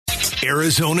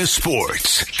Arizona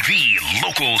Sports, the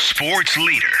local sports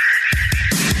leader.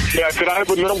 Yeah, could I have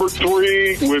a number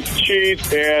 3 with cheese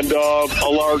and a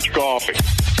large coffee?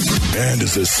 Man,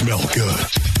 does this smell good.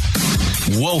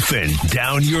 Wolfing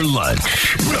down your lunch.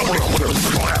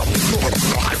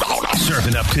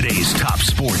 Serving up today's top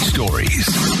sports stories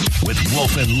with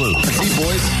Wolf and Luke. Hey,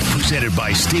 boys. Presented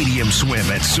by Stadium Swim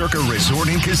at Circa Resort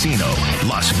and Casino,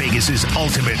 Las Vegas's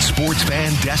ultimate sports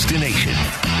fan destination.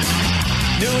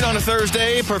 Noon on a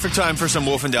Thursday. Perfect time for some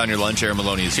wolfing down your lunch. Aaron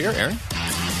Maloney is here. Aaron?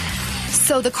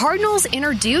 So the Cardinals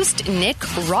introduced Nick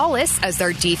Rallis as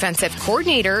their defensive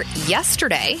coordinator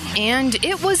yesterday, and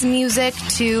it was music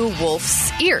to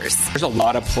Wolf's ears. There's a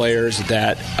lot of players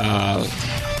that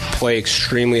play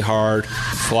extremely hard,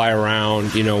 fly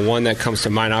around. You know, one that comes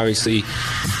to mind, obviously,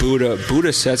 Buddha.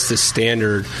 Buddha sets the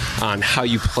standard on how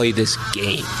you play this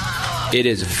game. It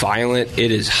is violent.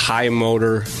 It is high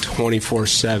motor,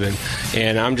 24/7.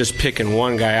 And I'm just picking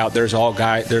one guy out. There's all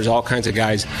kinds of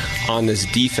guys on this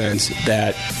defense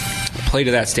that play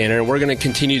to that standard. And we're going to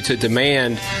continue to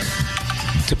demand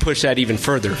to push that even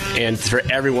further and for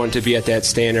everyone to be at that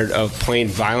standard of playing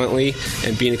violently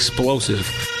and being explosive.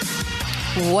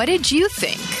 What did you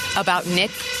think about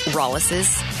Nick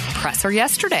Rallis' presser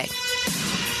yesterday?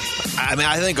 I mean,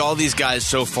 I think all these guys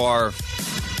so far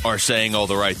are saying all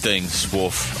the right things,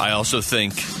 Wolf. I also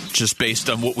think, just based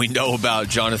on what we know about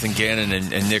Jonathan Gannon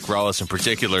and Nick Rallis in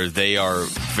particular, they are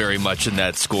very much in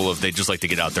that school of they just like to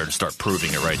get out there and start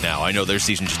proving it right now. I know their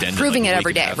season just ended. Proving like it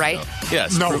every day, right?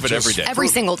 Yes, prove it every day. Every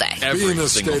single day. Be in a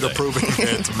state of proving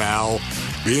it, Mal.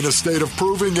 Be in a state of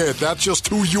proving it. That's just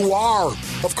who you are.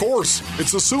 Of course,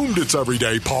 it's assumed it's every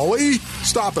day. Paulie,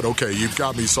 stop it. Okay, you've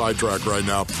got me sidetracked right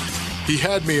now. He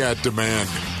had me at demand.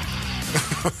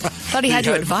 Thought he had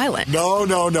you at violent. No.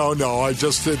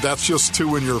 That's just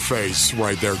two in your face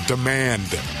right there.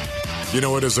 Demand. You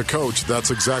know what? As a coach, that's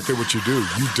exactly what you do.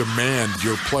 You demand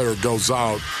your player goes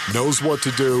out, knows what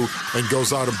to do, and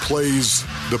goes out and plays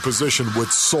the position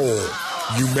with soul.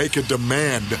 You make a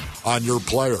demand on your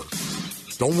player.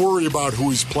 Don't worry about who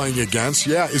he's playing against.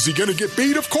 Yeah, is he going to get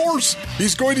beat? Of course.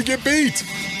 He's going to get beat.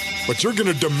 But you're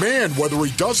going to demand, whether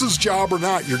he does his job or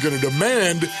not, you're going to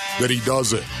demand that he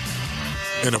does it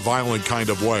in a violent kind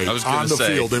of way on the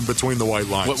field in between the white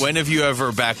lines. When have you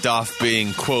ever backed off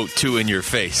being, quote, two in your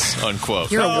face, unquote?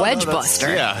 You're a wedge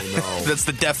buster. Yeah, that's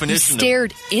the definition. You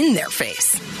stared in their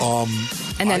face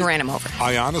and then ran him over.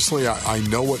 I honestly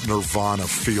know what Nirvana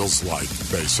feels like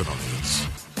based on this.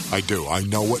 I do. I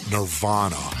know what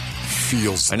Nirvana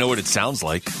feels like. I know what it sounds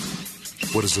like.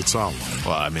 What does it sound like?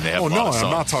 Well, I mean, they have a lot of songs.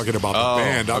 I'm not talking about the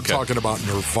band. I'm talking about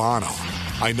Nirvana.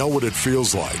 I know what it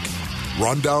feels like.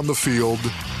 Run down the field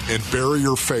and bury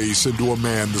your face into a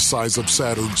man the size of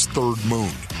Saturn's third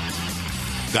moon.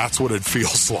 That's what it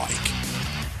feels like.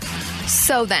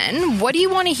 So then, what do you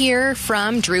want to hear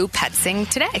from Drew Petzing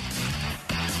today?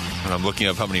 And I'm looking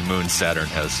up how many moons Saturn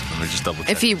has. Let me just double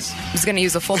check. If he was going to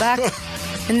use a fullback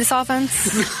in this offense?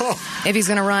 If he's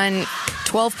going to run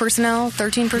 12 personnel,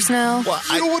 13 personnel? What?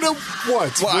 What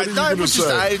are you going to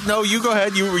say? No, you go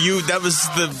ahead. You. That was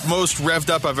the most revved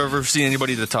up I've ever seen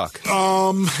anybody to talk.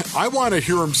 I want to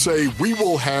hear him say, we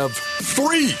will have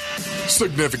 3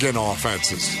 significant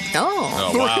offenses.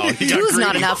 Oh wow. Two's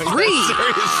not enough. 3.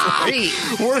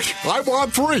 I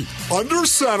want 3. Under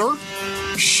center,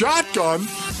 shotgun,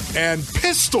 and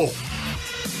pistol.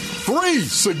 3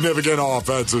 significant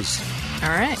offenses. All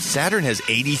right. Saturn has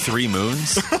 83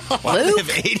 moons? Why do they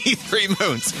have 83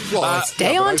 moons? Well,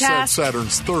 stay on task. Said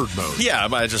Saturn's third mode. Yeah,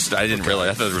 I didn't realize.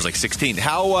 I thought there was like 16.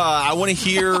 I want to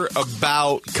hear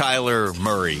about Kyler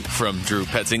Murray from Drew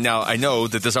Petzing. Now, I know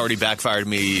that this already backfired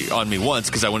on me once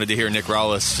because I wanted to hear Nick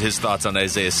Rallis, his thoughts on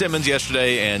Isaiah Simmons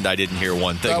yesterday, and I didn't hear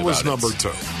one thing about it. That was number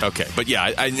 2. Okay, but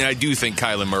yeah, I do think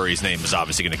Kyler Murray's name is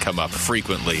obviously going to come up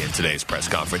frequently in today's press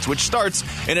conference, which starts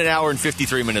in an hour and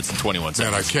 53 minutes and 21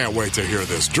 seconds. Man, I can't wait to hear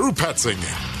this. Drew Petzing.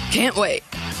 Can't wait.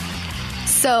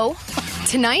 So,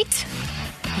 tonight,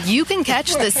 you can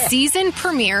catch the season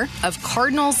premiere of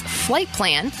Cardinals Flight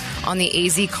Plan on the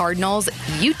AZ Cardinals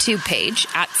YouTube page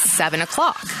at 7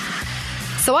 o'clock.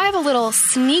 So I have a little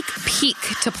sneak peek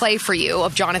to play for you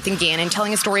of Jonathan Gannon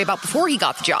telling a story about before he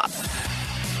got the job.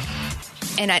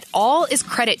 And it all is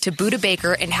credit to Buddha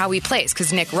Baker and how he plays.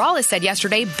 Because Nick Rallis said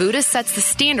yesterday, Buddha sets the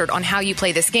standard on how you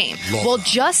play this game. We'll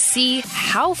just see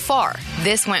how far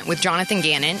this went with Jonathan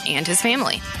Gannon and his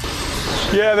family.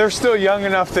 Yeah, they're still young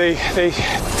enough. They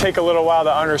take a little while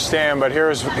to understand, but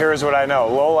here's what I know.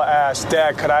 Lola asked,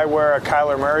 Dad, could I wear a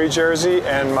Kyler Murray jersey?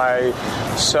 And my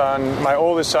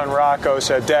oldest son, Rocco,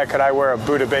 said, Dad, could I wear a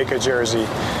Buddha Baker jersey?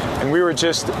 And we were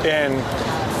just in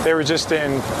they were just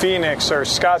in Phoenix or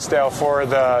Scottsdale for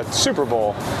the Super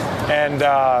Bowl. And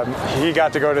he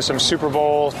got to go to some Super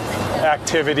Bowl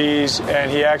activities,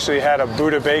 and he actually had a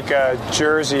Buda Baker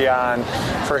jersey on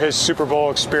for his Super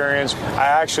Bowl experience. I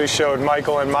actually showed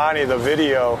Michael and Monty the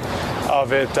video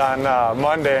of it on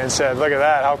Monday and said, look at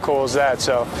that, how cool is that?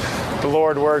 So the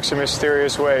Lord works in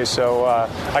mysterious ways. So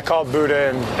I called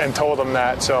Buda and told him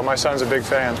that. So my son's a big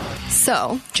fan.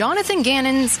 So Jonathan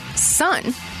Gannon's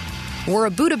son wore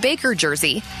a Buda Baker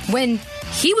jersey when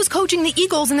he was coaching the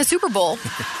Eagles in the Super Bowl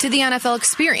to the NFL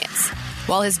experience,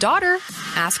 while his daughter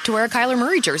asked to wear a Kyler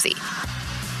Murray jersey.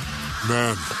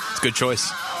 Man. It's a good choice.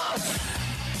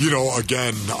 You know,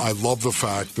 again, I love the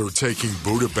fact they're taking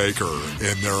Buda Baker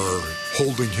and they're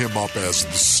holding him up as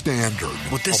the standard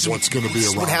of what's going to be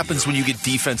around. What happens when you get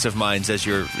defensive minds as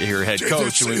your head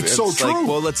coach? It's so true. Like,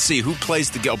 well, let's see who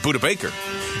plays the Buda Baker.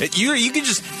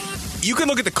 You can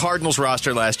look at the Cardinals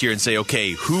roster last year and say,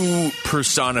 okay, who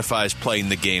personifies playing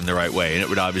the game the right way? And it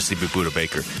would obviously be Buda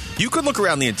Baker. You could look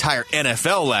around the entire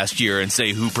NFL last year and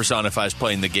say who personifies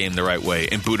playing the game the right way,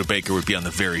 and Buda Baker would be on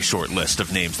the very short list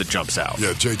of names that jumps out. Yeah,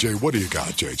 JJ, what do you got,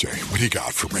 JJ? What do you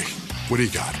got for me? What do you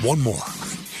got? One more.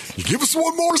 You give us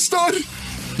one more, stud?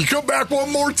 You come back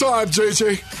one more time,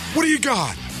 JJ. What do you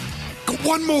got? Go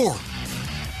one more.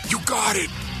 You got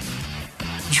it.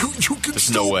 You can There's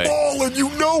still no way. ball and you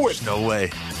know it. No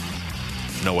way.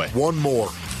 No way. One more.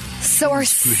 So our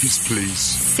Please.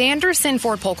 Sanderson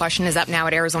Ford poll question is up now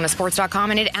at ArizonaSports.com,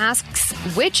 and it asks,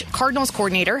 which Cardinals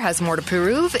coordinator has more to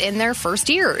prove in their first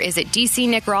year? Is it DC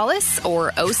Nick Rallis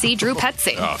or OC Drew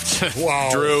Petzing? Wow.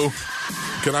 Drew.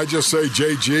 Can I just say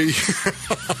JG?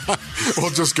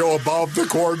 We'll just go above the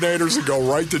coordinators and go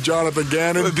right to Jonathan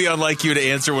Gannon. It would be unlike you to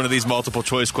answer one of these multiple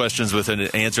choice questions with an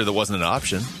answer that wasn't an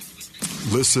option.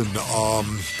 Listen,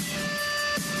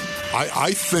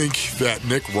 I think that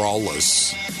Nick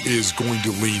Rallis is going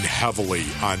to lean heavily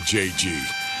on JG.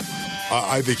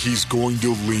 I think he's going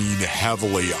to lean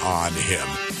heavily on him.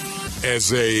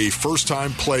 As a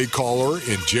first-time play caller,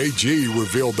 and JG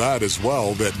revealed that as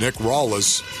well, that Nick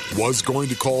Rallis was going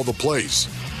to call the plays.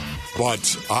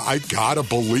 But I got to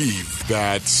believe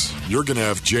that you're going to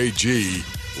have JG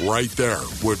right there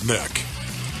with Nick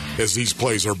as these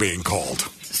plays are being called.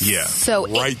 Yeah. So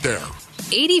right there.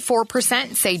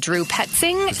 84% say Drew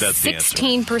Petzing, That's the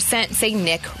 16% say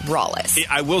Nick Rallis.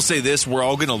 I will say this, we're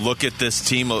all going to look at this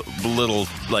team a little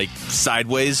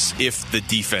sideways if the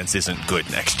defense isn't good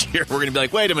next year. We're going to be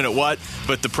like, wait a minute, what?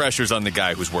 But the pressure's on the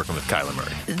guy who's working with Kyler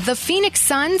Murray. The Phoenix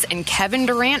Suns and Kevin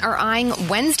Durant are eyeing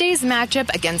Wednesday's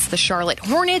matchup against the Charlotte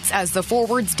Hornets as the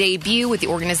forwards debut with the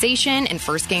organization and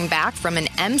first game back from an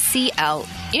MCL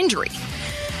injury.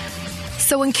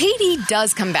 So when KD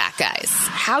does come back, guys,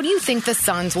 how do you think the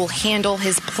Suns will handle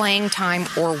his playing time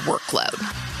or workload?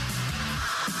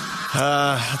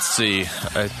 Let's see.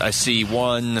 I see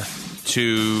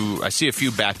I see a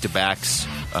few back-to-backs.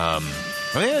 I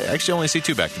actually only see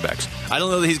 2 back-to-backs. I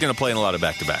don't know that he's going to play in a lot of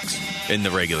back-to-backs in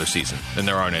the regular season, and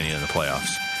there aren't any in the playoffs.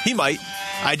 He might.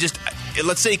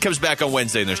 Let's say he comes back on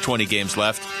Wednesday and there's 20 games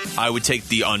left. I would take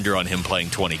the under on him playing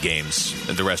 20 games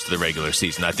in the rest of the regular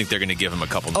season. I think they're going to give him a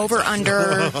couple Over,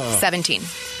 under 17.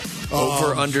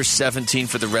 Over, under 17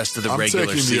 for the rest of the regular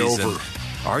season. I'm taking the over.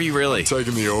 Are you really? I'm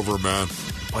taking the over, man.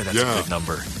 Boy, that's a good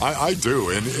number. I do.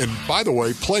 And by the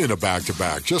way, playing a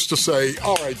back-to-back, just to say,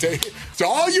 all right, to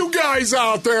all you guys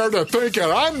out there that thinking,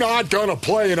 I'm not going to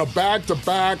play in a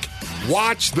back-to-back,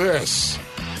 watch this.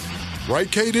 Right,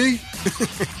 KD?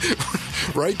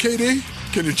 Right, KD?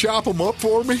 Can you chop them up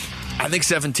for me? I think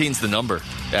 17's the number,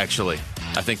 actually.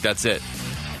 I think that's it.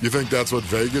 You think that's what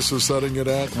Vegas is setting it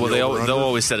at? Well, they'll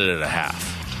always set it at a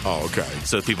half. Oh, okay.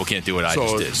 So people can't do what I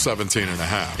just did. 17 and a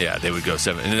half. Yeah, they would go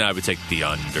 7. And then I would take the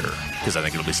under because I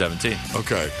think it'll be 17.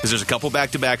 Okay. Because there's a couple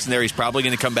back-to-backs in there. He's probably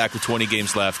going to come back with 20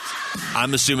 games left.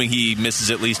 I'm assuming he misses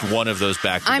at least one of those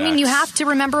back-to-backs. I mean, you have to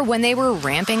remember when they were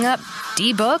ramping up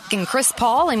D-Book and Chris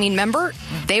Paul. I mean, remember,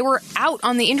 they were out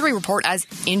on the injury report as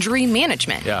injury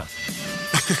management. Yeah.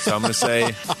 So I'm going to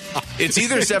say it's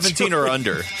either 17 or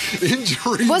under.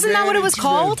 Injury Wasn't that what it was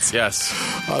called? Yes.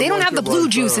 They don't have the blue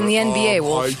juice in the NBA,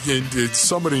 Wolf.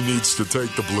 Somebody needs to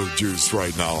take the blue juice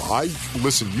right now.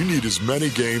 Listen, you need as many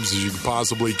games as you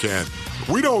possibly can.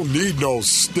 We don't need no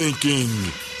stinking,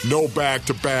 no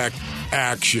back-to-back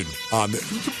action on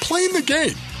it. You're playing the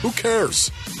game. Who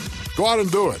cares? Go out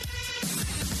and do it.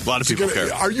 A lot of people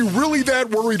care. Are you really that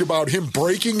worried about him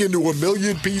breaking into a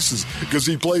million pieces because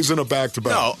he plays in a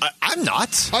back-to-back? No, I'm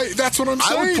not. That's what I'm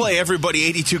saying. I would play everybody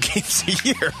 82 games a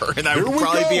year, and I would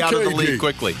probably be out of the league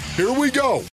quickly. Here we go.